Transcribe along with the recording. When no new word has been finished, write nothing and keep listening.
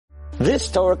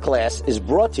This Torah class is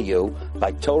brought to you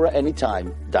by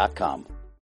TorahAnytime.com.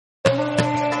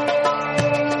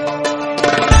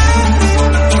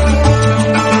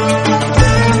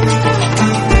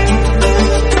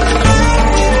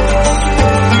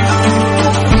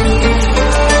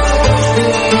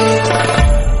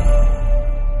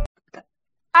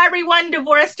 Hi everyone,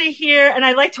 Devorah here, and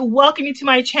I'd like to welcome you to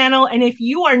my channel. And if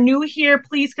you are new here,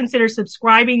 please consider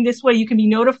subscribing. This way you can be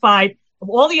notified of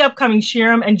all the upcoming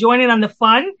shirim and join in on the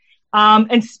fun.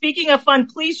 And speaking of fun,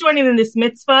 please join in this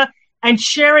mitzvah and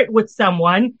share it with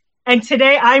someone. And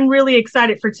today, I'm really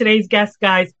excited for today's guest,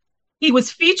 guys. He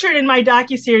was featured in my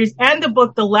docuseries and the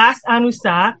book, The Last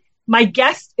Anusa. My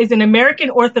guest is an American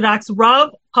Orthodox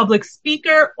Rav, public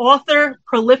speaker, author,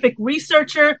 prolific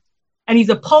researcher, and he's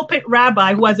a pulpit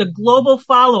rabbi who has a global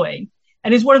following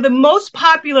and is one of the most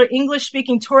popular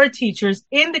English-speaking Torah teachers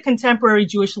in the contemporary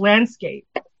Jewish landscape.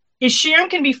 His shirim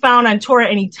can be found on Torah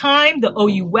Anytime, the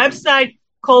OU website,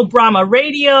 Kol Brahma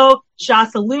Radio,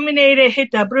 Shas Illuminated,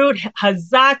 Hidabrut,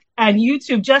 Hazak, and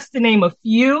YouTube, just to name a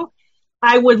few.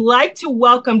 I would like to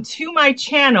welcome to my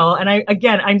channel, and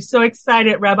I'm so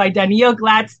excited, Rabbi Daniel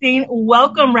Gladstein.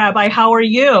 Welcome, Rabbi. How are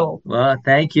you? Well,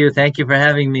 thank you. Thank you for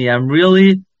having me. I'm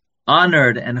really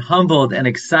honored and humbled and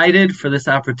excited for this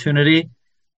opportunity.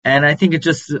 And I think it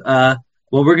just,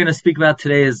 what we're going to speak about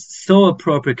today is so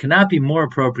appropriate, cannot be more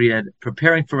appropriate,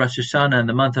 preparing for Rosh Hashanah in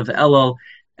the month of Elul.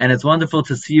 And it's wonderful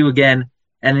to see you again.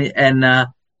 And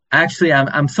actually,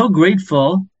 I'm so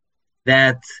grateful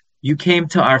that you came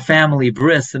to our family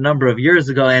bris a number of years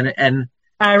ago. And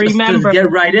I remember. To get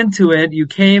right into it, you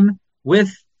came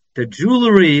with the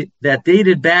jewelry that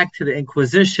dated back to the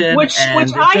Inquisition. Which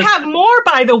I have more,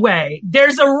 by the way.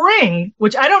 There's a ring,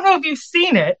 which I don't know if you've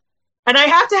seen it. And I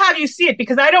have to have you see it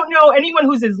because I don't know anyone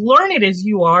who's as learned as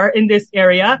you are in this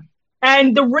area.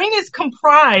 And the ring is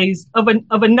comprised of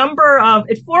a number of,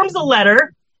 it forms a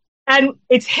letter and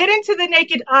it's hidden to the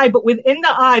naked eye, but within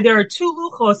the eye, there are two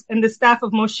luchos and the staff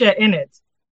of Moshe in it.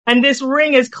 And this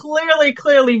ring is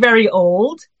clearly very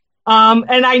old.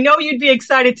 And I know you'd be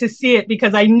excited to see it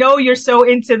because I know you're so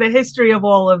into the history of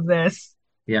all of this.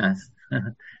 Yes.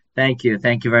 Thank you.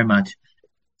 Thank you very much.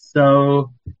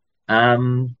 So,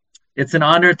 it's an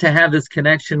honor to have this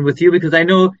connection with you because I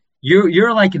know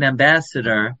you're like an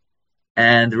ambassador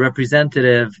and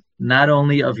representative, not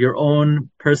only of your own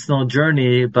personal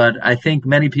journey, but I think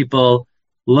many people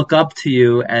look up to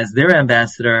you as their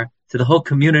ambassador to the whole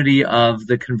community of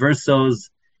the conversos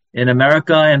in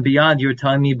America and beyond. You were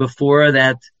telling me before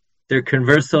that they're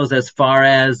conversos as far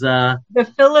as the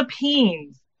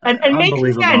Philippines. And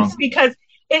makes sense because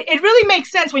it really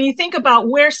makes sense when you think about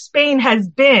where Spain has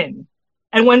been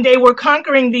and when they were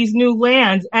conquering these new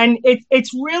lands. And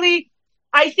it's really,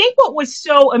 I think what was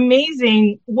so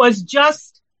amazing was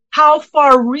just how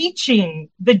far reaching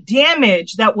the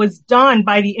damage that was done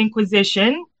by the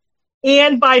Inquisition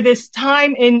and by this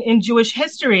time in Jewish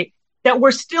history, that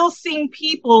we're still seeing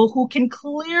people who can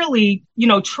clearly,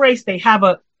 trace, they have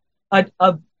a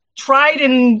tried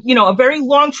and, a very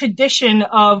long tradition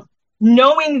of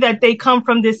knowing that they come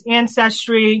from this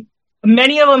ancestry.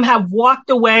 Many of them have walked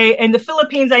away. And the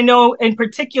Philippines, I know in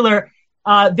particular,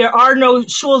 there are no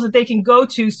shuls that they can go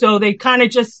to. So they kind of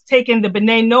just taken the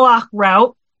B'nai Noach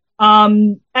route.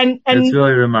 And it's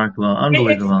really remarkable.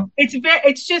 Unbelievable. And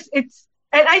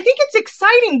I think it's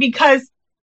exciting because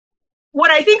what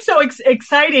I think so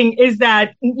exciting is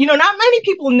that, not many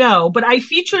people know, but I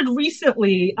featured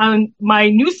recently on my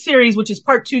new series, which is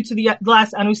part 2 to the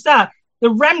Last Anusa,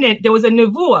 The Remnant, there was a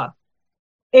nevuah.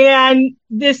 And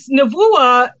this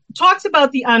nevuah talks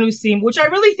about the Anusim, which I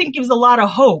really think gives a lot of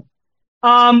hope.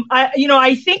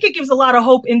 I think it gives a lot of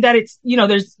hope in that it's,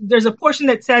 there's a portion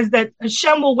that says that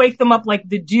Hashem will wake them up like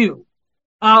the dew,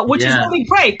 which is really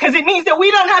great because it means that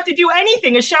we don't have to do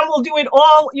anything. Hashem will do it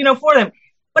all, for them.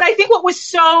 But I think what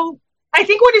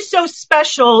is so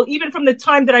special, even from the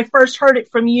time that I first heard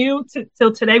it from you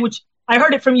till today, which I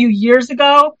heard it from you years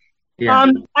ago.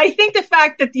 Yeah. I think the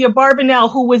fact that the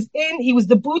Abarbanel, he was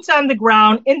the boots on the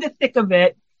ground in the thick of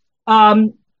it.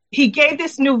 He gave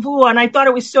this nevuah, and I thought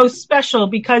it was so special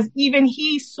because even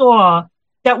he saw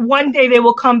that one day they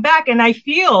will come back. And I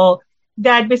feel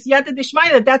that B'siyata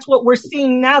Dishmaya, that's what we're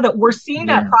seeing now, that we're seeing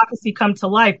that prophecy come to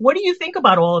life. What do you think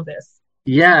about all of this?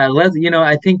 Yeah,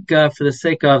 I think for the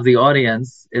sake of the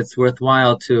audience, it's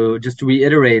worthwhile to just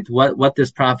reiterate what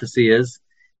this prophecy is.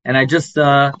 And I just,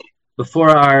 before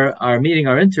our meeting,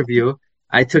 our interview,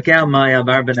 I took out my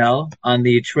Abarbanel on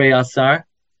the Trei Asar,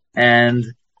 and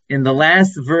in the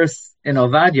last verse in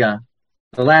Ovadia,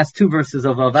 the last 2 verses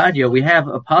of Ovadia, we have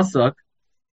a pasuk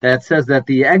that says that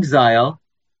the exile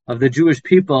of the Jewish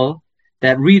people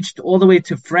that reached all the way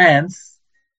to France.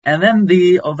 And then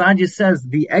the Ovadia says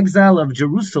the exile of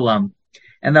Jerusalem.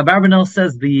 And the Abarbanel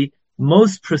says the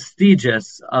most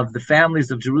prestigious of the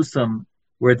families of Jerusalem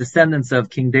were descendants of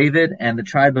King David and the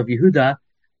tribe of Yehuda.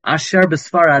 Asher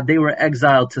Besfarad, they were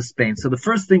exiled to Spain. So the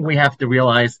first thing we have to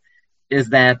realize is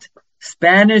that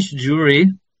Spanish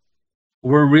Jewry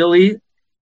were really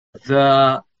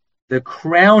the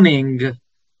crowning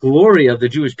glory of the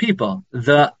Jewish people.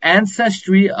 The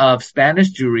ancestry of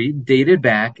Spanish Jewry dated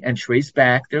back and traced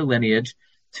back their lineage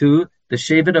to the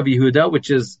Shevet of Yehuda,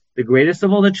 which is the greatest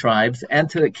of all the tribes, and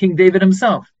to King David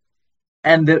himself.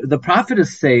 And the prophet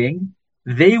is saying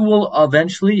they will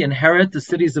eventually inherit the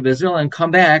cities of Israel and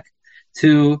come back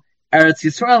to Eretz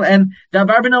Yisrael. And the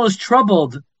Abarbanel is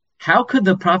troubled. How could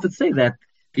the prophet say that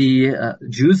the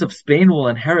Jews of Spain will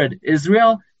inherit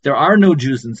Israel? There are no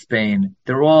Jews in Spain.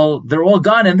 They're all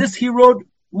gone. And this he wrote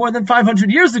more than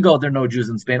 500 years ago. There are no Jews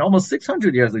in Spain, almost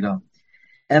 600 years ago.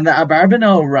 And the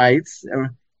Abarbanel writes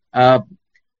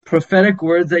prophetic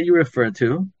words that you refer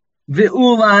to.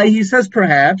 Ve'ulai, he says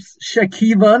perhaps,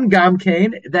 Shekivan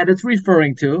Gamkain, that it's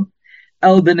referring to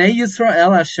El Bnei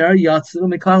Yisrael Asher Yatsu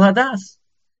Miklal Hadas,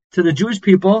 to the Jewish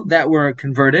people that were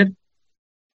converted.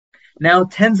 Now,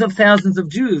 tens of thousands of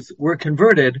Jews were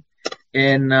converted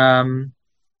in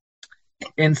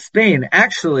Spain.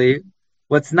 Actually,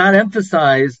 what's not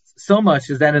emphasized so much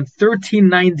is that in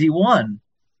 1391,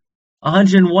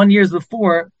 101 years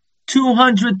before,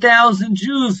 200,000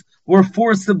 Jews were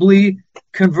forcibly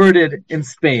converted in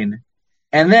Spain.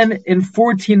 And then in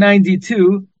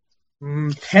 1492,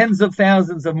 tens of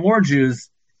thousands of more Jews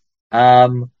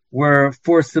were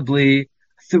forcibly,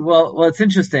 well, it's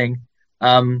interesting.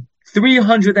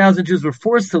 300,000 Jews were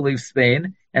forced to leave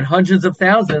Spain, and hundreds of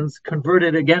thousands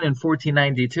converted again in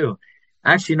 1492.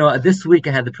 Actually, this week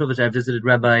I had the privilege, I visited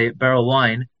Rabbi Beryl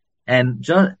Wine, and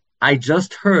I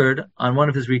just heard on one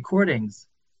of his recordings,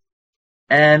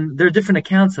 and there are different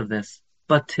accounts of this,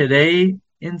 but today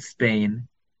in Spain,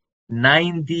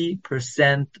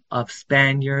 90% of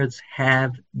Spaniards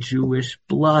have Jewish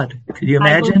blood. Could you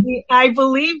imagine? I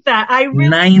believe that. I really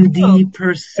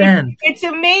 90%. It's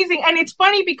amazing. And it's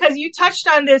funny because you touched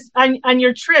on this on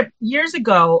your trip years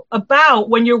ago about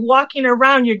when you're walking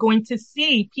around, you're going to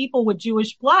see people with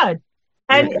Jewish blood.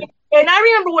 And I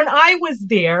remember when I was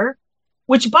there,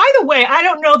 which, by the way, I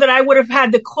don't know that I would have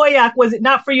had the koyak, was it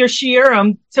not for your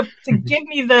shiurim, to give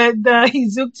me the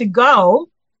hizuk to go.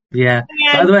 Yeah.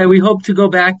 And, by the way, we hope to go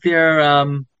back there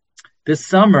this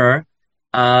summer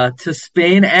to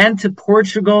Spain and to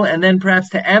Portugal, and then perhaps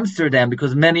to Amsterdam,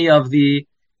 because many of the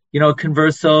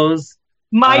conversos.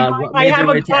 I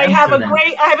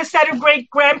have a set of great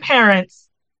grandparents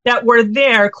that were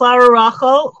there. Clara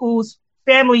Rachel, whose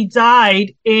family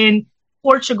died in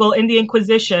Portugal in the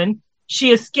Inquisition.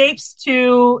 She escapes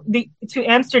to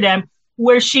Amsterdam,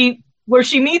 where she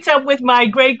meets up with my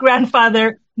great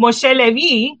grandfather Moshe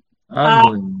Levi.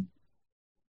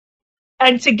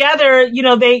 And together,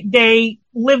 they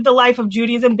lived the life of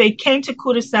Judaism. They came to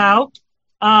Curaçao.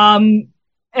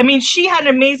 She had an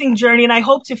amazing journey, and I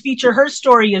hope to feature her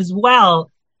story as well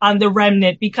on the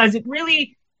Remnant, because it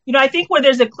really, I think where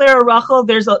there's a Clara Rachel,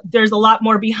 there's a lot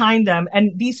more behind them.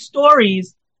 And these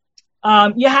stories,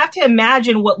 you have to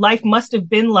imagine what life must have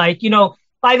been like.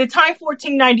 By the time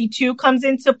 1492 comes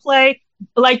into play,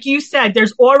 like you said,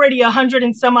 there's already 100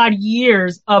 and some odd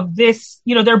years of this.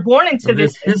 They're born into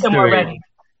this system already.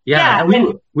 Yeah.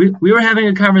 And we were having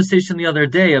a conversation the other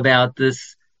day about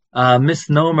this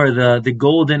misnomer, the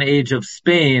golden age of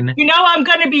Spain. I'm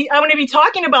going to be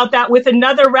talking about that with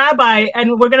another rabbi,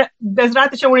 and we're going to, Bezrat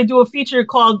Hashem, we're going to do a feature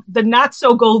called the not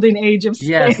so golden age of Spain.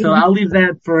 Yeah. So I'll leave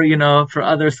that for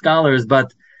other scholars,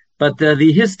 but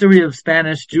the history of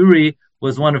Spanish Jewry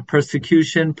was one of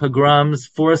persecution, pogroms,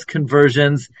 forced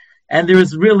conversions, and there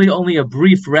is really only a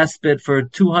brief respite for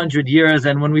 200 years.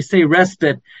 And when we say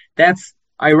respite, that's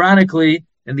ironically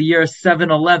in the year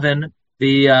 711,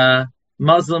 the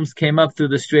Muslims came up through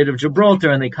the Strait of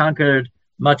Gibraltar and they conquered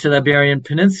much of the Iberian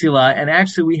Peninsula. And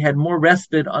actually we had more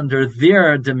respite under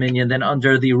their dominion than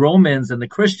under the Romans and the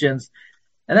Christians.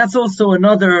 And that's also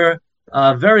another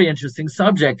very interesting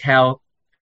subject, how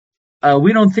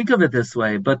we don't think of it this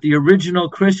way, but the original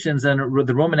Christians and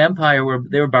the Roman Empire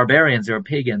were barbarians, they were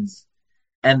pagans.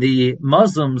 And the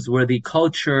Muslims were the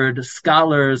cultured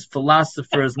scholars,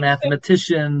 philosophers,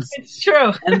 mathematicians. It's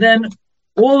true. And then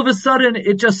all of a sudden,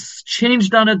 it just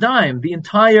changed on a dime. The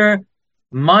entire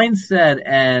mindset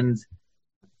and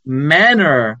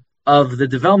manner of the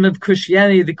development of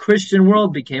Christianity, the Christian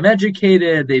world became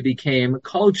educated, they became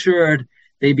cultured,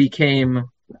 they became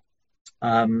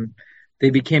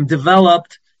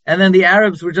developed, and then the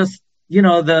Arabs were just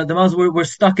the Muslims were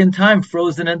stuck in time,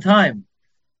 frozen in time.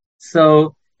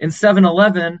 So in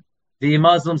 711, the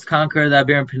Muslims conquer the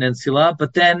Iberian Peninsula,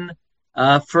 but then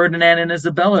Ferdinand and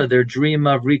Isabella, their dream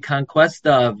of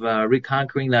reconquista, of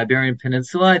reconquering the Iberian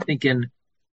Peninsula, I think in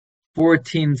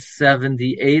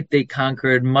 1478, they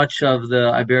conquered much of the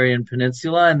Iberian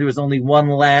Peninsula, and there was only one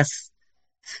last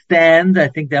stand. I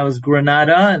think that was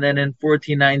Granada. And then in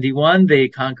 1491, they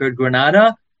conquered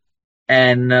Granada.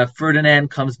 And Ferdinand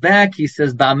comes back. He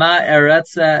says, Bama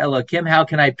Eretza Elokim, how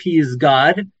can I appease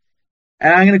God?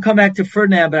 And I'm going to come back to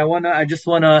Ferdinand, but I just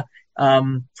want to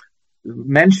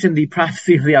mention the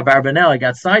prophecy of the Abarbanel. I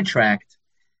got sidetracked.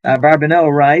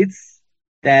 Abarbanel writes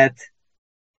that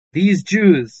these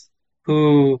Jews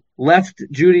who left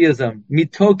Judaism,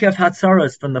 mitokef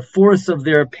hatzaros, from the force of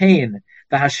their pain,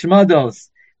 the hashmados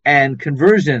and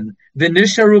conversion,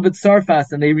 v'nisharu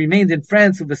b'tzarfas, and they remained in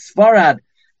France with the Sfarad.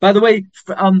 By the way,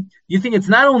 you think it's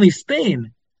not only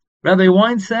Spain. Rabbi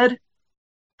Wein said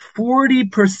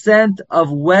 40%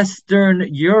 of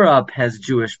Western Europe has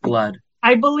Jewish blood.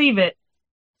 I believe it.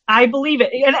 And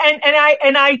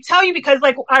I tell you because,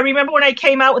 like, I remember when I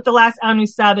came out with the last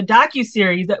Anusa, the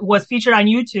docuseries that was featured on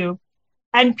YouTube,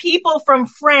 and people from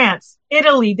France,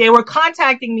 Italy, they were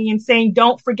contacting me and saying,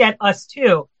 don't forget us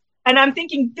too. And I'm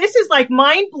thinking, this is like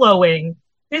mind blowing.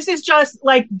 This is just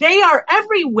like, they are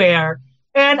everywhere.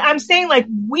 And I'm saying, like,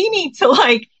 we need to,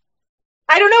 like,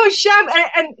 I don't know, Hashem,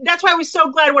 and that's why I was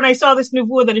so glad when I saw this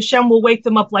nevuah that Hashem will wake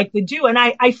them up like the dew. And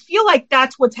I feel like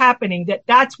that's what's happening,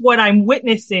 that's what I'm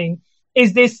witnessing,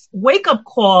 is this wake up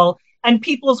call and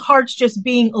people's hearts just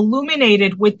being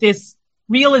illuminated with this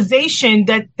realization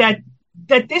that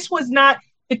this was not,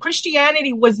 the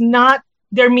Christianity was not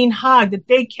their minhag, that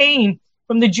they came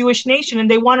from the Jewish nation and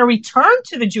they want to return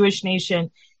to the Jewish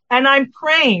nation. And I'm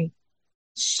praying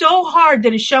so hard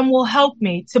that Hashem will help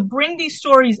me to bring these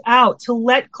stories out, to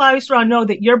let Klal Yisrael know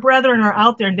that your brethren are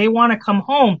out there and they want to come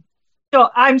home. So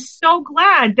I'm so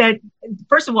glad that,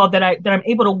 first of all, that I'm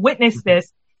able to witness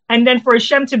this, and then for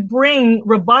Hashem to bring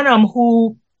Rabbanim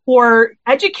who are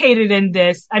educated in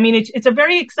this. I mean, it's a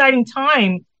very exciting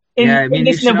time in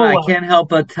this nevuah. I can't help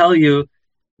but tell you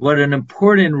what an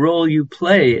important role you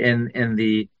play in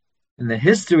the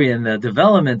history and the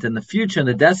development and the future and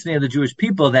the destiny of the Jewish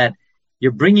people, that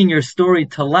you're bringing your story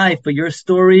to life, but your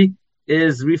story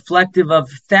is reflective of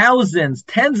thousands,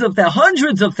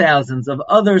 hundreds of thousands of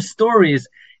other stories.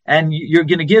 And you're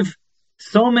going to give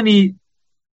so many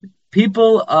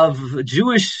people of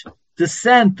Jewish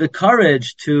descent the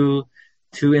courage to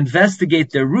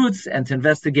investigate their roots and to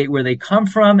investigate where they come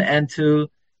from, and to,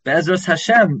 Be'ezras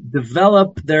Hashem,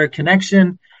 develop their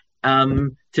connection,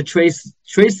 to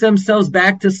trace themselves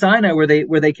back to Sinai, where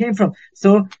they came from.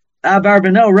 So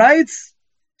Abarbanel writes,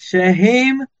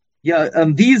 Shehem,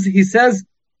 these, he says,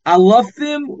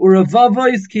 alafim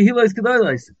uravavois kihilos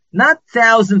kedolos, not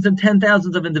thousands and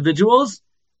 10,000s of individuals,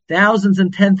 thousands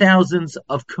and 10,000s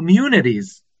of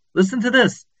communities. Listen to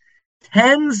this.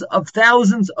 Tens of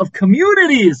thousands of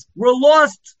communities were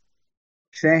lost.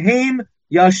 Shehem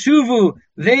yashuvu,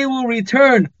 they will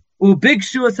return.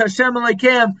 Ubikshu es Hashem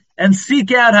Elokem, and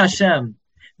seek out Hashem.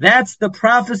 That's the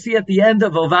prophecy at the end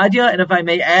of Ovadia. And if I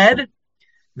may add,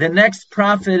 the next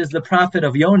prophet is the prophet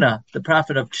of Yonah, the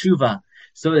prophet of Tshuva.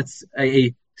 So it's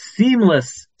a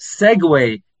seamless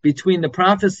segue between the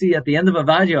prophecy at the end of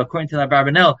Ovadia, according to the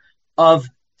Abarbanel, of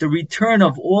the return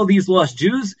of all these lost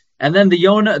Jews, and then the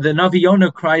Navi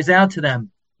Yonah cries out to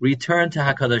them, return to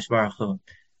HaKadosh Baruch Hu.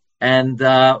 And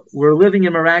we're living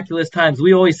in miraculous times.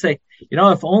 We always say,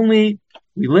 if only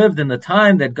we lived in the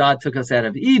time that God took us out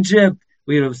of Egypt,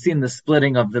 we would have seen the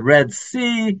splitting of the Red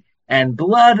Sea and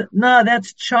blood. No,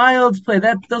 that's child's play.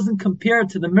 That doesn't compare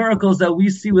to the miracles that we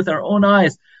see with our own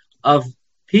eyes of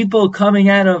people coming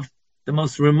out of the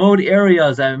most remote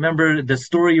areas. I remember the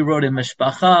story you wrote in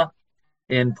Mishpacha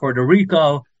in Puerto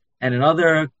Rico and in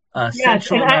other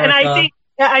Central America. And I think,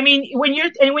 I mean, when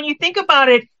you think about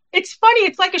it, it's funny.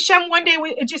 It's like Hashem one day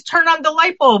it just turned on the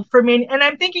light bulb for me, and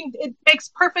I'm thinking it makes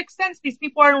perfect sense. These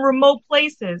people are in remote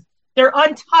places; they're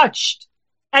untouched,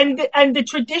 and the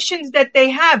traditions that they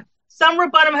have. Some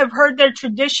Rabbanim have heard their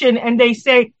tradition, and they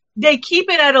say they keep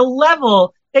it at a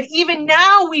level that even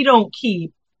now we don't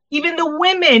keep. Even the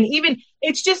women,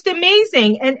 it's just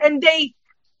amazing. And they,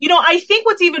 I think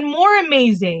what's even more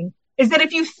amazing is that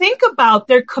if you think about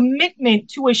their commitment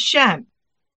to Hashem,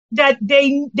 that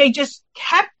they just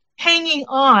kept hanging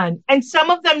on, and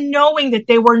some of them knowing that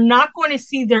they were not going to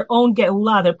see their own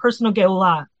Geulah, their personal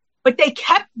Geulah, but they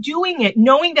kept doing it,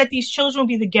 knowing that these children would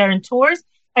be the guarantors,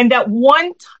 and that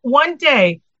one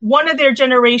day, one of their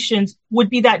generations would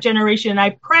be that generation. And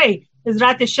I pray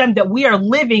Ezrat Hashem, that we are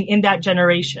living in that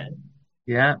generation.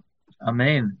 Yeah.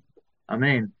 Amen.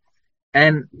 Amen.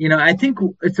 And, I think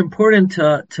it's important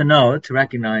to know, to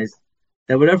recognize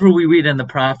that whatever we read in the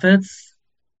prophets,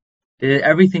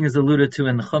 everything is alluded to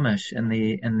in the Chumash, in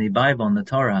the Bible, in the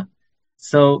Torah.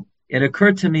 So it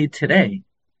occurred to me today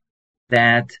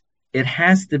that it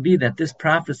has to be that this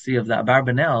prophecy of the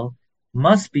Abarbanel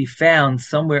must be found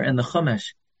somewhere in the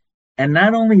Chumash. And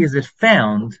not only is it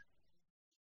found,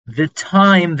 the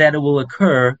time that it will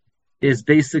occur is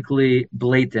basically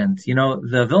blatant.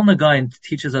 The Vilna Gaon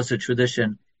teaches us a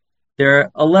tradition. There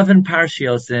are 11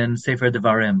 parshios in Sefer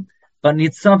Devarim, but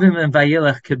Nitzavim and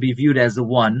Vayelech could be viewed as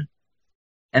one.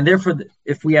 And therefore,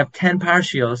 if we have 10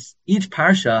 parshios, each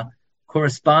parsha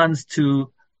corresponds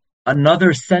to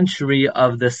another century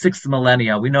of the 6th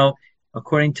millennia. We know,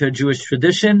 according to Jewish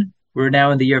tradition, we're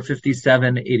now in the year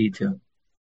 5782.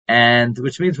 And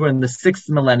which means we're in the 6th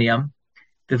millennium.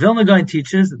 The Vilna Gaon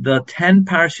teaches the 10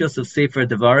 parshios of Sefer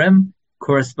Devarim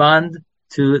correspond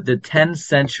to the 10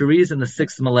 centuries in the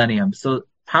 6th millennium. So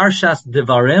Parshas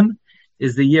Devarim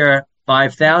is the year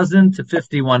 5000 to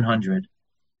 5100.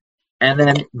 And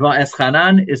then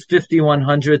Va'eschanan is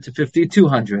 5100 to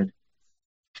 5200.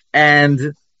 And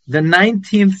the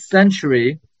 19th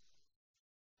century,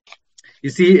 you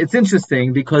see, it's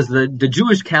interesting because the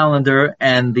Jewish calendar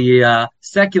and the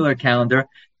secular calendar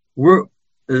were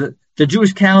the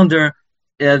Jewish calendar.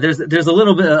 There's a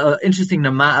little bit of interesting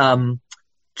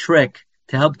trick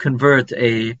to help convert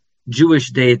a Jewish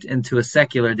date into a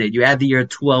secular date. You add the year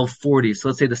 1240. So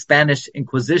let's say the Spanish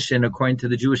Inquisition, according to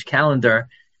the Jewish calendar,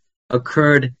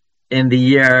 occurred in the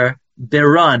year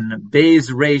Beran, Beis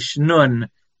Reish Nun,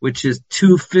 which is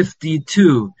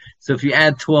 252. So if you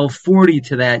add 1240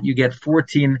 to that, you get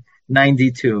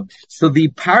 1492. So the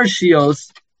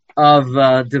parshios of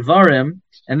Devarim,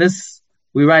 and this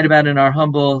we write about in our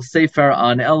humble sefer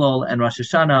on Elul and Rosh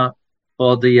Hashanah,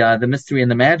 called the Mystery and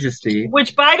the Majesty.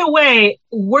 Which, by the way,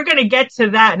 we're going to get to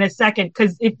that in a second,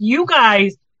 because if you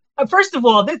guys, first of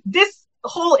all, this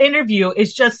whole interview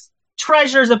is just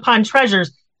treasures upon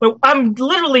treasures. But I'm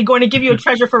literally going to give you a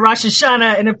treasure for Rosh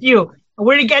Hashanah in a few.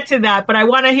 We're going to get to that, but I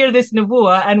want to hear this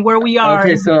Nevuah and where we are.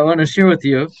 Okay, so I want to share with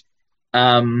you.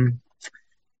 The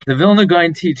Vilna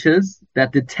Gaon teaches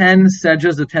that the 10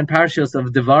 sedras, the 10 parshios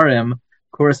of Devarim,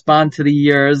 correspond to the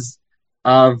years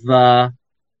of the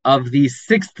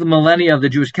 6th millennia of the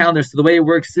Jewish calendar. So the way it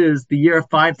works is the year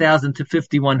 5000 to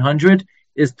 5100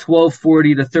 is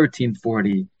 1240 to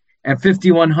 1340. And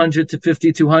 5100 to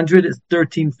 5200 is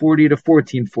 1340 to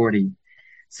 1440.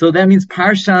 So that means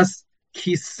Parshas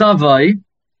Kisavai,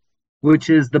 which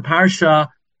is the parsha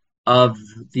of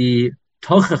the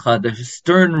Tochacha, the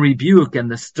stern rebuke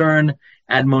and the stern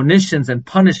admonitions and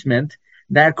punishment,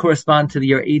 that correspond to the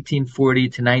year 1840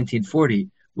 to 1940,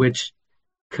 which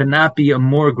cannot be a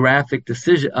more graphic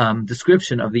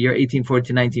description of the year 1840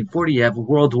 to 1940. You have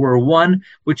World War I,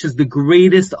 which is the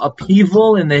greatest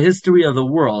upheaval in the history of the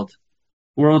world.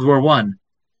 World War I.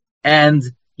 And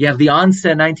you have the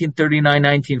onset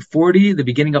 1939-1940, the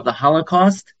beginning of the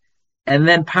Holocaust. And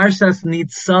then Parshas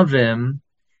Nitzavim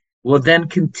will then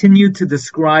continue to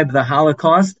describe the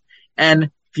Holocaust.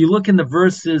 And if you look in the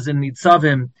verses in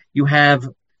Nitzavim, you have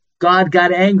God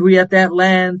got angry at that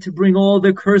land to bring all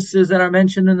the curses that are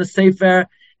mentioned in the Sefer,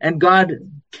 and God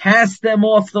cast them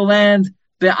off the land,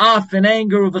 be'af, in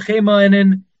anger, uv'chema, and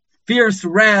in fierce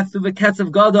wrath,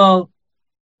 uv'ketzav gadol.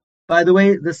 By the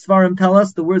way, the Svarim tell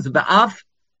us the words be'af,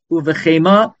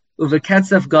 uv'chema,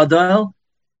 uv'ketzav gadol.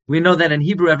 We know that in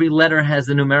Hebrew, every letter has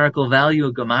a numerical value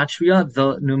of gematria.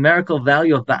 The numerical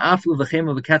value of be'af,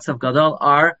 uv'chema, uv'ketzav gadol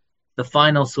are the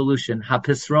final solution,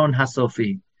 hapisron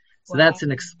hasofi. So that's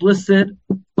an explicit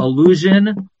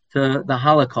allusion to the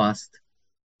Holocaust.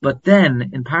 But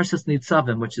then, in Parshas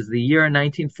Nitzavim, which is the year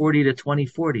 1940 to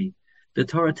 2040, the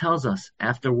Torah tells us,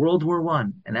 after World War I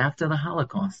and after the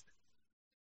Holocaust,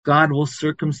 God will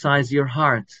circumcise your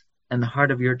heart and the heart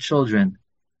of your children.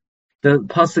 The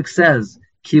Pasuk says,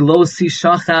 Ki lo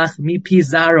sishachach mipi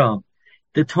zaro.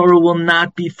 The Torah will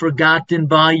not be forgotten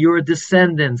by your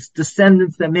descendants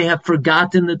that may have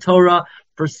forgotten the Torah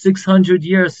for 600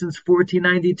 years, since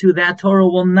 1492. That Torah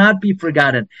will not be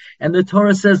forgotten. And the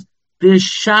Torah says,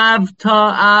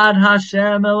 V'shavta ad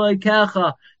Hashem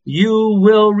Elokecha. You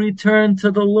will return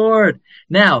to the Lord.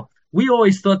 Now, we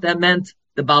always thought that meant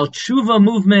the Baal Tshuva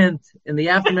movement in the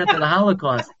aftermath of the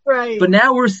Holocaust. Right. But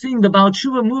now we're seeing the Baal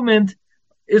Tshuva movement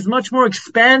is much more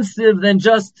expansive than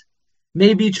just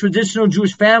maybe traditional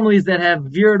Jewish families that have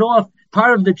veered off.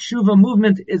 Part of the Tshuva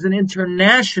movement is an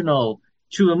international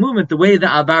Tshuva movement, the way the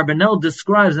Abarbanel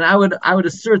describes. And I would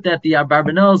assert that the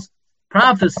Abarbanel's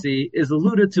prophecy is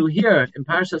alluded to here in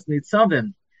Parshas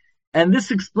Nitzavim. And this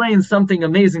explains something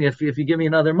amazing if you give me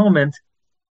another moment.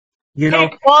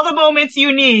 Take all the moments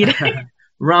you need.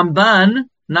 Ramban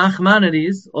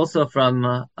Nachmanides, also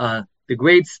from the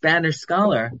great Spanish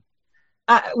scholar.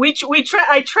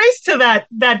 I traced to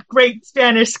that great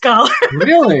Spanish scholar.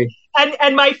 Really?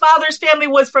 And my father's family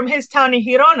was from his town in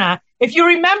Girona. If you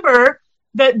remember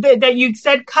that you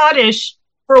said Kaddish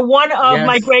for one of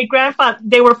my great grandfather,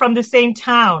 they were from the same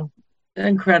town.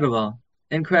 Incredible.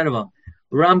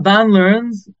 Ramban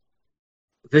learns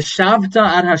V'shavta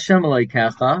ad Hashem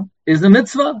Elokecha is a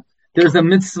mitzvah. There's a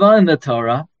mitzvah in the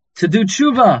Torah to do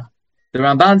tshuva. The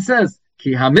Ramban says,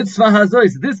 Ki ha-mitzvah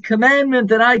hazois, this commandment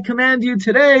that I command you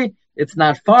today, it's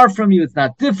not far from you, it's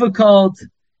not difficult,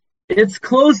 it's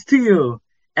close to you.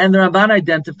 And the Ramban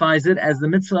identifies it as the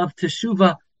mitzvah of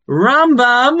teshuvah.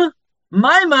 Rambam,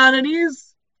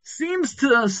 Maimonides, seems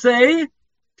to say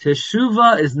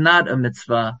teshuvah is not a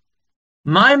mitzvah.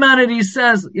 Maimonides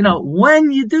says,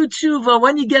 when you do tshuva,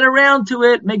 when you get around to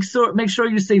it, make sure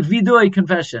you say vidui,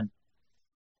 confession.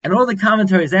 And all the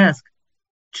commentaries ask,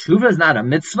 tshuva is not a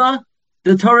mitzvah?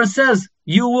 The Torah says,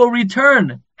 you will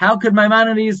return. How could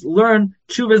Maimonides learn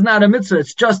tshuva is not a mitzvah?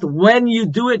 It's just when you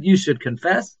do it, you should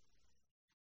confess.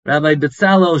 Rabbi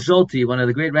Betzalel Zolti, one of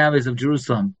the great rabbis of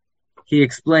Jerusalem, he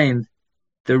explained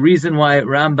the reason why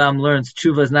Rambam learns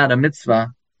tshuva is not a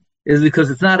mitzvah is because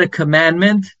it's not a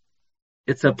commandment,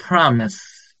 it's a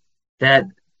promise that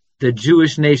the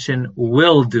Jewish nation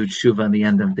will do tshuva in the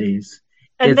end of days.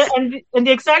 And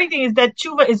the exciting thing is that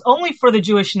tshuva is only for the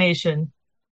Jewish nation.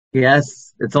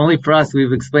 Yes, it's only for us.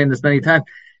 We've explained this many times.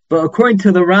 But according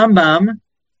to the Rambam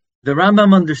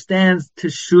understands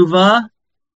teshuvah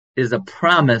is a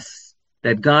promise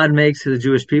that God makes to the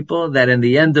Jewish people that in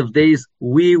the end of days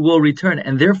we will return.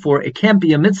 And therefore it can't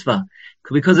be a mitzvah.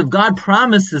 Because if God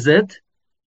promises it,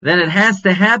 then it has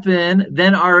to happen.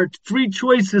 Then our free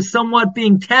choice is somewhat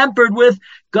being tampered with.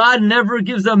 God never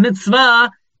gives a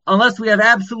mitzvah unless we have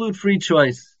absolute free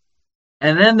choice.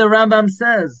 And then the Rambam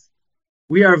says,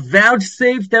 we are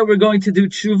vouchsafed that we're going to do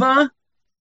tshuva,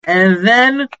 and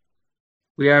then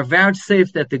we are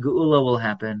vouchsafed that the geula will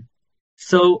happen.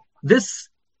 So these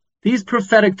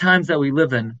prophetic times that we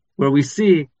live in, where we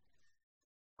see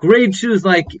great Jews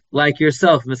like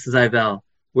yourself, Mrs. Ivel,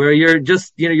 where you're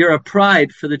just, you're a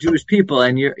pride for the Jewish people,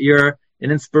 and you're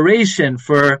an inspiration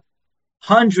for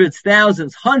hundreds of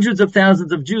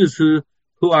thousands of Jews who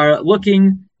are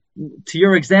looking to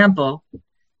your example.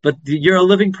 But you're a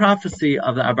living prophecy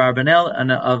of the Abarbanel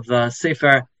and of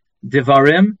Sefer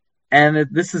Devarim, and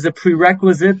this is a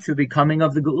prerequisite to the coming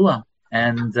of the Geula.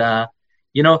 And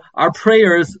our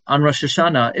prayers on Rosh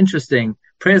Hashanah, interesting,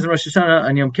 prayers on Rosh Hashanah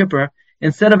on Yom Kippur,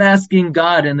 instead of asking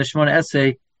God in the Shemona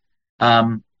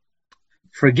Esrei,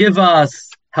 forgive us,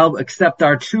 help accept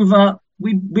our tshuva,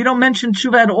 we don't mention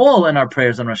tshuva at all in our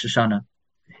prayers on Rosh Hashanah.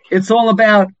 It's all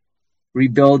about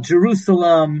rebuild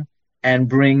Jerusalem, and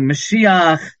bring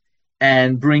Mashiach,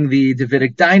 and bring the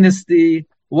Davidic dynasty.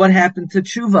 What happened to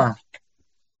tshuva?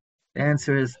 The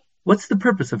answer is, what's the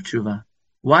purpose of tshuva?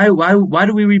 Why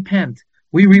do we repent?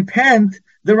 We repent,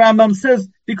 the Rambam says,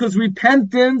 because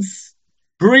repentance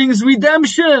brings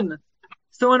redemption.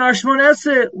 So in our Shemona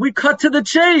Esrei, we cut to the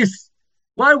chase.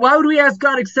 Why would we ask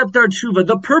God accept our tshuva?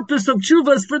 The purpose of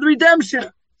tshuva is for the redemption.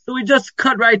 So we just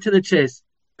cut right to the chase.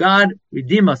 God,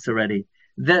 redeem us already.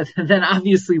 Then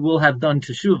obviously we'll have done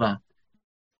teshuvah.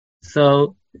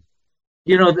 So,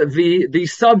 the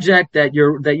subject that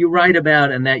you write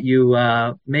about and that you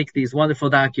make these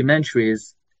wonderful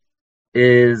documentaries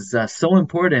is so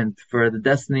important for the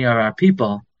destiny of our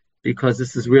people, because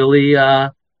this is really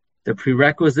the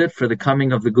prerequisite for the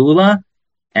coming of the Geula,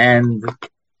 and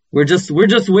we're just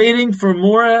waiting for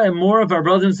more and more of our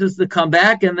brothers and sisters to come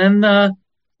back, and then that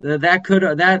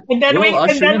will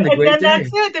usher in the great day. That's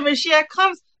it. The Mashiach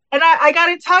comes, and I got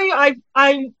to tell you,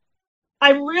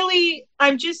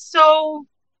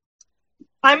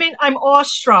 I'm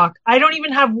awestruck. I don't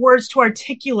even have words to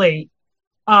articulate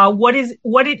what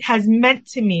it has meant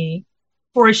to me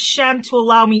for Hashem to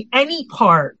allow me any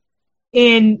part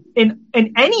in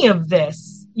any of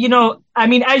this.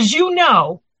 As you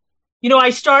know, I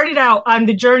started out on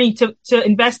the journey to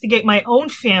investigate my own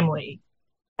family.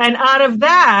 And out of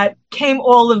that came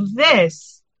all of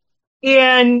this.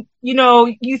 And,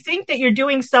 you think that you're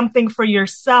doing something for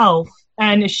yourself.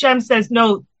 And Hashem says,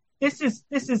 no, this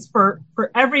is for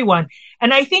everyone.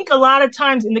 And I think a lot of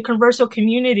times in the Converso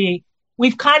community,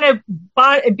 we've kind of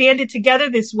banded together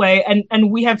this way.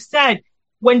 And we have said,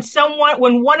 when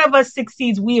one of us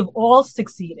succeeds, we have all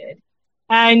succeeded.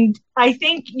 And I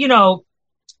think,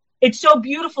 it's so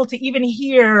beautiful to even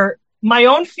hear my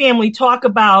own family talk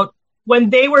about when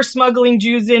they were smuggling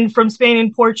Jews in from Spain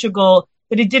and Portugal,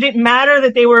 that it didn't matter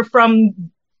that they were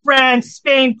from France,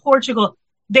 Spain, Portugal.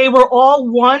 They were all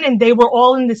one and they were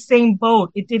all in the same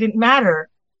boat. It didn't matter.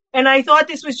 And I thought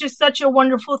this was just such a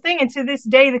wonderful thing. And to this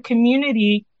day, the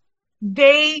community,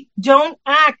 they don't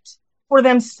act for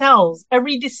themselves.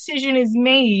 Every decision is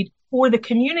made for the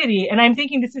community. And I'm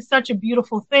thinking this is such a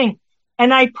beautiful thing.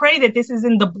 And I pray that this is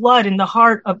in the blood, in the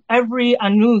heart of every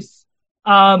Anus,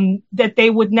 that they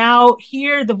would now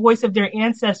hear the voice of their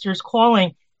ancestors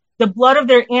calling. The blood of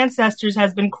their ancestors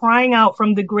has been crying out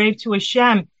from the grave to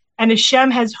Hashem, and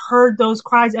Hashem has heard those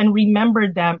cries and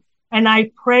remembered them. And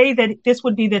I pray that this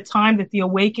would be the time that the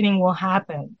awakening will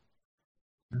happen.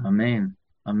 Amen.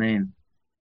 Amen.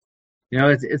 You know,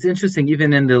 it's interesting,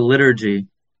 even in the liturgy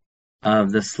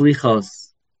of the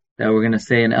Slichos that we're going to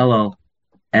say in Elul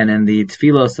and in the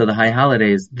Tfilos of the high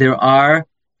holidays, there are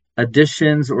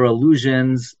additions or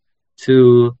allusions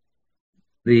to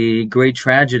the great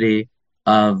tragedy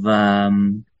of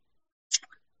the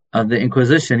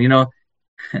Inquisition. You know,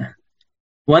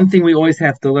 one thing we always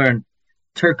have to learn,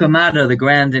 Torquemada, the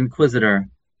Grand Inquisitor,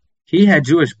 he had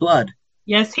Jewish blood.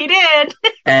 Yes, he did.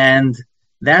 And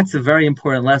that's a very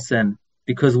important lesson,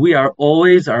 because we are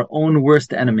always our own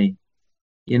worst enemy.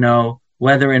 You know,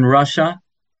 whether in Russia,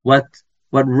 what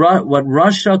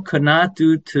Russia could not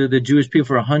do to the Jewish people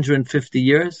for 150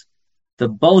 years, the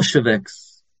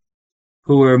Bolsheviks,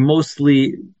 who were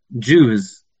mostly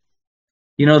Jews,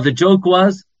 you know, the joke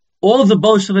was, all the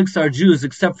Bolsheviks are Jews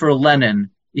except for Lenin,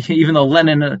 even though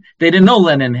Lenin, they didn't know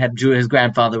Lenin had his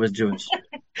grandfather was Jewish.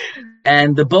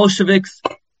 And the Bolsheviks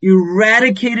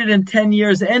eradicated in 10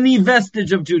 years any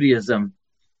vestige of Judaism.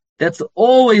 That's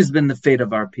always been the fate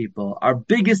of our people, our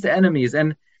biggest enemies.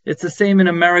 And it's the same in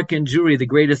American Jewry. The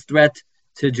greatest threat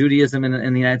to Judaism in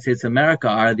the United States of America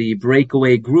are the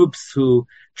breakaway groups who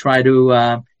try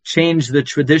to change the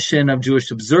tradition of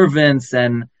Jewish observance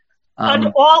and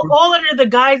all under the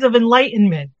guise of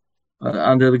enlightenment.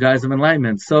 Under the guise of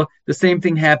enlightenment. So the same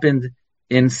thing happened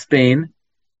in Spain.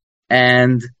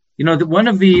 And, you know, one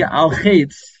of the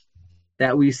al-Khaits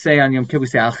that we say on Yom Kippur, we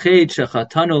say al-Khait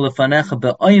shechatanu lefanecha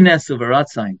be'oines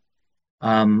uveratzain,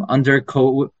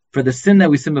 for the sin that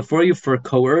we sin before you, for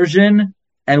coercion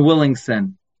and willing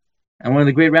sin. And one of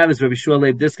the great rabbis, Rabbi Shua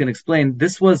Leib Diskin, explained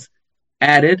this was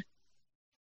added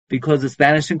because of the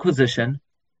Spanish Inquisition,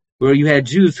 where you had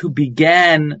Jews who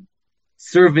began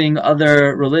serving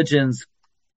other religions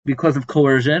because of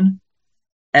coercion,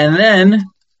 and then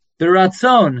the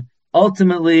Ratzon,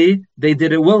 ultimately they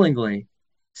did it willingly.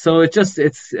 So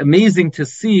it's amazing to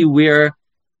see where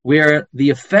the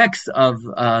effects of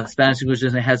Spanish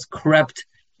Inquisition has crept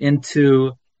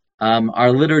into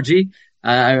our liturgy.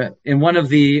 In one of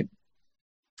the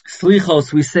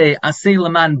Slichos, we say, Aseh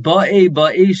laman ba'e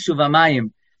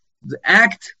shuvamayim,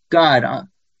 act, God,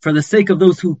 for the sake of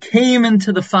those who came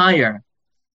into the fire.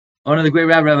 One of the great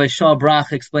Rabbi Shaul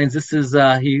Brach explains this is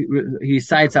he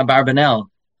cites Abarbanel,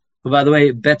 who, by the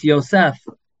way, Bet Yosef,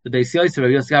 the Beis Yosef,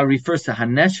 Rabbi Yosef, refers to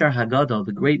Hanesher Hagadol,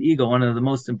 the great eagle, one of the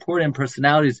most important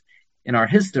personalities in our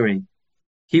history.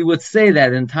 He would say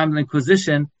that in time of the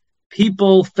Inquisition,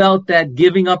 people felt that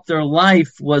giving up their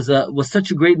life was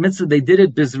such a great mitzvah. They did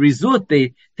it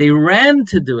bizrizut. They ran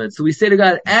to do it. So we say to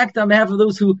God, act on behalf of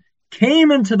those who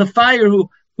came into the fire,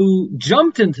 who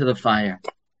jumped into the fire.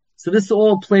 So this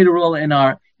all played a role in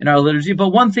our liturgy. But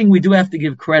one thing we do have to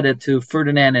give credit to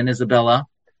Ferdinand and Isabella,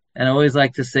 and I always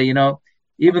like to say, you know,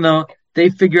 even though they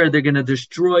figure they're going to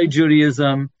destroy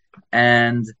Judaism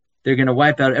and they're going to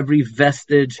wipe out every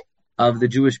vestige of the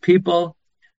Jewish people,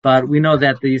 but we know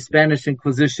that the Spanish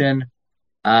Inquisition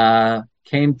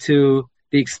came to,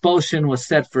 the expulsion was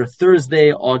set for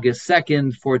Thursday, August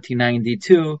 2nd,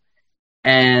 1492,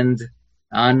 and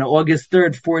on August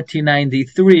 3rd,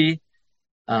 1493,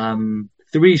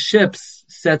 3 ships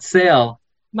set sail.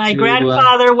 My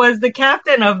grandfather was the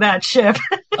captain of that ship.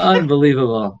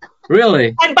 Unbelievable.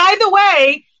 Really? And by the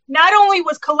way, not only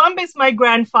was Columbus my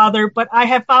grandfather, but I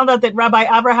have found out that Rabbi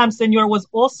Abraham Senor was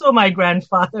also my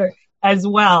grandfather as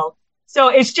well. So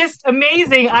it's just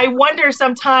amazing. I wonder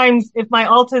sometimes if my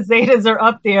Alta Zetas are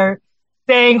up there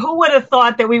saying, who would have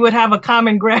thought that we would have a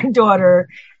common granddaughter?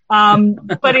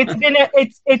 But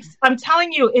I'm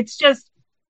telling you,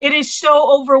 it is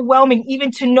so overwhelming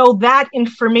even to know that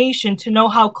information, to know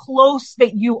how close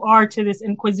that you are to this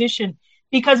Inquisition.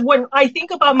 Because when I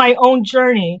think about my own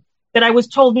journey, that I was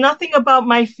told nothing about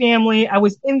my family, I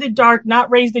was in the dark,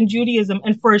 not raised in Judaism,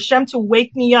 and for Hashem to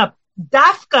wake me up,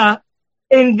 dafka,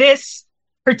 in this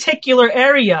particular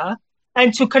area,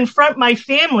 and to confront my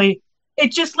family,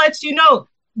 it just lets you know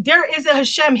there is a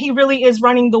Hashem. He really is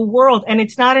running the world, and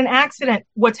it's not an accident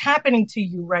what's happening to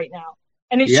you right now.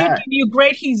 And it should give you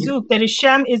great hizuk that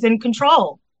Hashem is in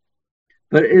control.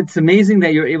 But it's amazing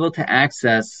that you're able to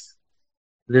access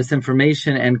this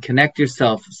information and connect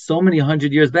yourself so many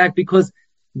hundred years back, because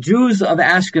Jews of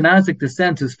Ashkenazic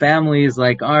descent, whose families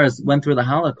like ours went through the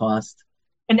Holocaust,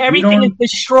 and everything is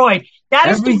destroyed. That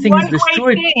is the one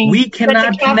great thing. We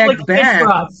cannot connect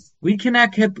back. We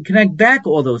cannot connect back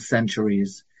all those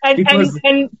centuries.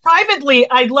 And privately,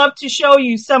 I'd love to show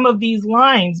you some of these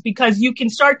lines, because you can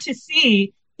start to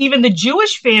see even the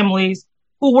Jewish families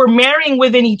who were marrying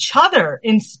within each other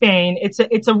in Spain.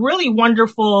 It's a really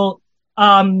wonderful.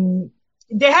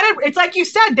 It's like you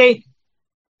said, they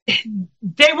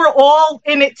were all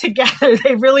in it together.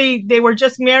 They were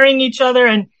just marrying each other.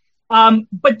 And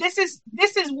but this is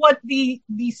what the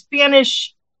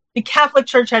Catholic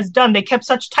Church has done. They kept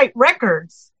such tight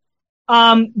records.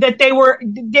 That they were,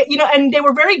 and they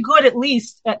were very good, at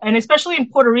least, and especially in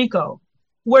Puerto Rico,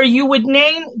 where you would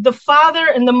name the father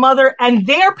and the mother and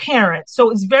their parents.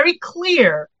 So it's very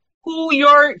clear who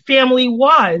your family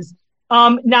was.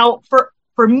 Now,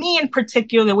 for me in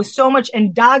particular, there was so much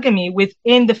endogamy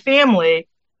within the family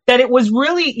that it was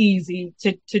really easy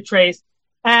to trace.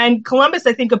 And Columbus,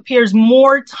 I think, appears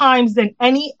more times than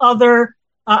any other.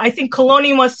 I think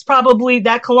Colonimos probably,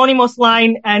 that Colonimos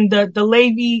line and the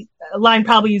Levi line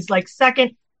probably is like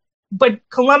second. But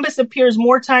Columbus appears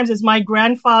more times as my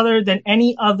grandfather than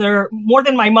any other, more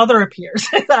than my mother appears.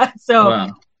 So,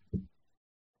 wow.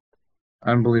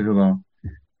 Unbelievable.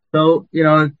 So,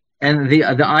 and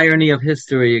the irony of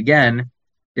history again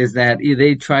is that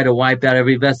they try to wipe out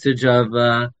every vestige of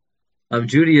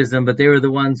Judaism, but they were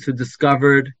the ones who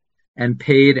discovered and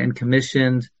paid and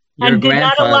commissioned your and did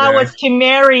not allow us to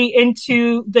marry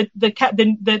into the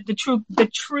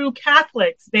true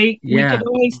Catholics. We could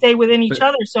only stay within each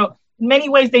other. So in many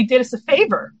ways, they did us a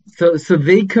favor. So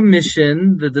they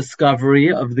commissioned the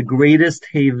discovery of the greatest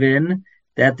haven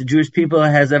that the Jewish people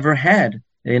has ever had,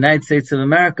 the United States of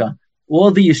America.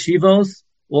 All the yeshivos,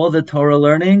 all the Torah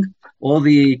learning, all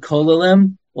the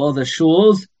kollalim, all the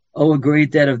shuls owe a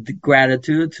great debt of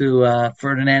gratitude to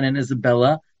Ferdinand and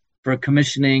Isabella for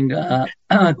commissioning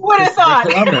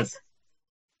Columbus.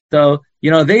 So,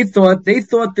 they thought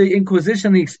the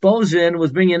Inquisition, the expulsion,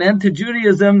 was bringing an end to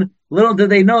Judaism. Little did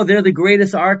they know they're the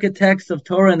greatest architects of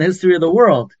Torah in the history of the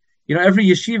world. Every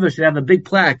yeshiva should have a big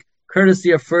plaque,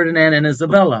 courtesy of Ferdinand and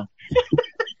Isabella.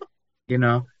 So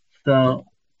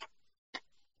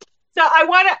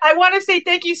I want to say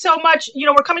thank you so much.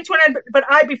 We're coming to an end, but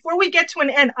before we get to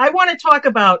an end, I want to talk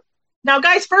about now,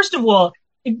 guys. First of all,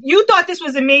 if you thought this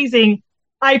was amazing,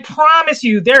 I promise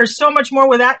you there's so much more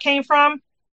where that came from.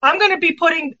 I'm going to be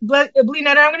putting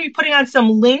on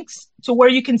some links to where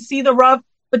you can see the Rav,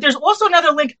 but there's also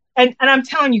another link. And I'm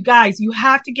telling you guys, you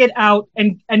have to get out.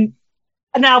 And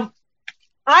now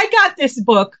I got this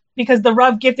book because the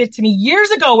Rav gifted it to me years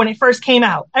ago when it first came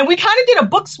out. And we kind of did a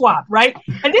book swap, right?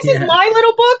 And this is my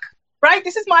little book, right?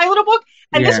 This is my little book.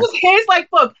 And this was his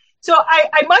book. So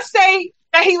I must say,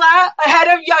 Mehila, ahead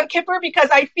of Yom Kippur, because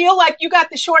I feel like you got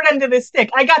the short end of the stick.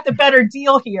 I got the better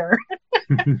deal here.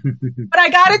 But I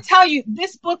got to tell you,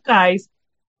 this book, guys,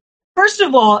 first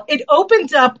of all, it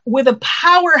opens up with a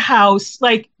powerhouse,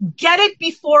 get it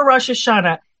before Rosh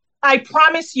Hashanah. I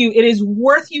promise you, it is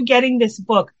worth you getting this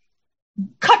book.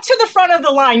 Cut to the front of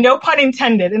the line, no pun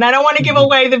intended. And I don't want to give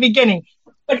away the beginning.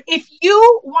 But if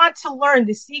you want to learn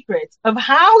the secrets of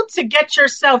how to get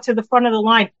yourself to the front of the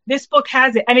line, this book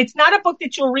has it. And it's not a book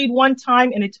that you'll read one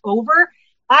time and it's over.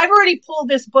 I've already pulled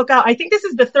this book out. I think this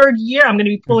is the third year I'm going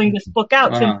to be pulling this book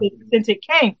out since it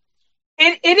came.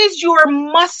 It is your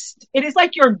must. It is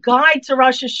like your guide to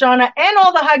Rosh Hashanah and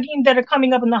all the Hagim that are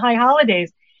coming up in the high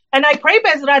holidays. And I pray,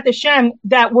 Bezrat Hashem,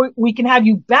 that we can have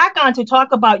you back on to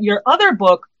talk about your other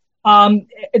book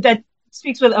that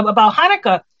speaks about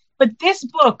Hanukkah. But this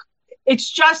book, it's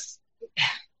just,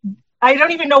 I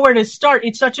don't even know where to start.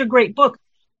 It's such a great book.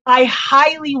 I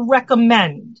highly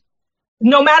recommend,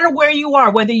 no matter where you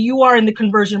are, whether you are in the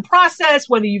conversion process,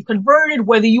 whether you've converted,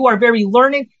 whether you are very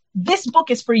learned, this book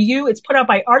is for you. It's put out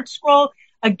by Art Scroll.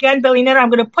 Again, Belinetta,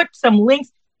 I'm going to put some links.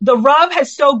 The Rav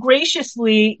has so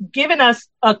graciously given us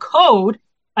a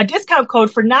discount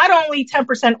code for not only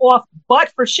 10% off,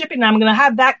 but for shipping. I'm going to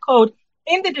have that code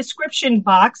in the description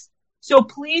box. So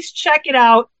please check it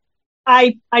out.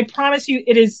 I promise you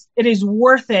it is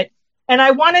worth it. And I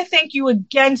want to thank you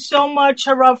again so much,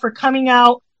 Harav, for coming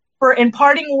out, for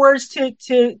imparting words to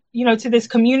this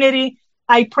community.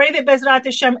 I pray that Bezrat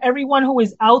Hashem, everyone who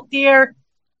is out there,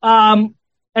 and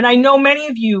I know many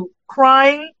of you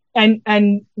crying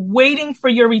and waiting for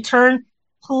your return,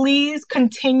 please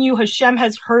continue. Hashem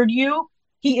has heard you.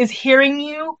 He is hearing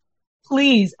you.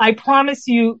 Please, I promise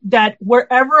you that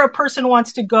wherever a person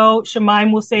wants to go,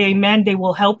 Shemaim will say amen. They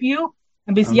will help you.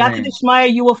 And b'siyata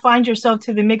d'shmaya, you will find yourself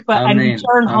to the mikvah and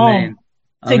return home.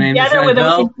 Together with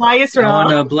us in Israel. I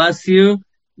want to bless you.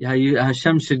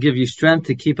 Hashem should give you strength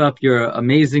to keep up your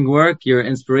amazing work, your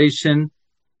inspiration,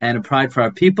 and a pride for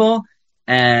our people.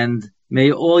 And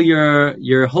may all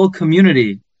your whole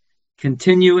community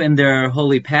continue in their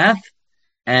holy path.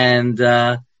 And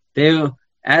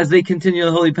as they continue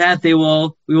the holy path, we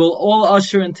will all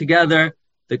usher in together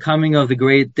the coming of the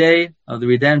great day of the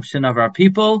redemption of our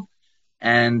people.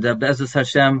 And Be'ezus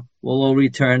Hashem will all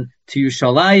return to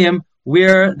Yerushalayim,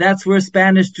 that's where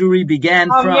Spanish Jewry began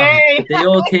from. They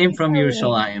all came from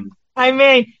Yerushalayim.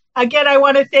 Amen. Again, I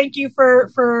want to thank you for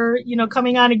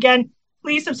coming on again.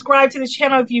 Please subscribe to the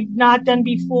channel if you've not done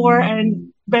before.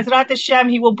 And Bezrat Hashem,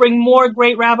 he will bring more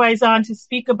great rabbis on to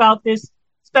speak about this,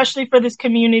 especially for this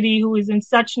community who is in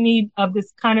such need of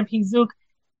this kind of hizuk.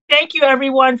 Thank you,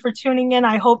 everyone, for tuning in.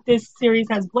 I hope this series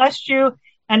has blessed you.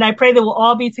 And I pray that we'll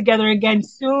all be together again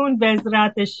soon.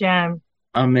 Bezrat Hashem.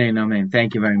 Amen, amen.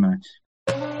 Thank you very much.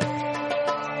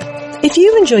 If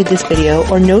you've enjoyed this video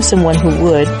or know someone who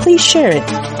would, please share it.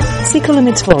 Sikul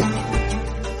Mitzvot.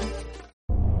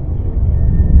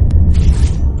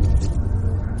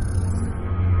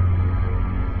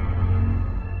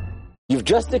 You've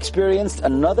just experienced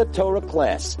another Torah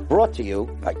class brought to you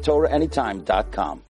by TorahAnytime.com.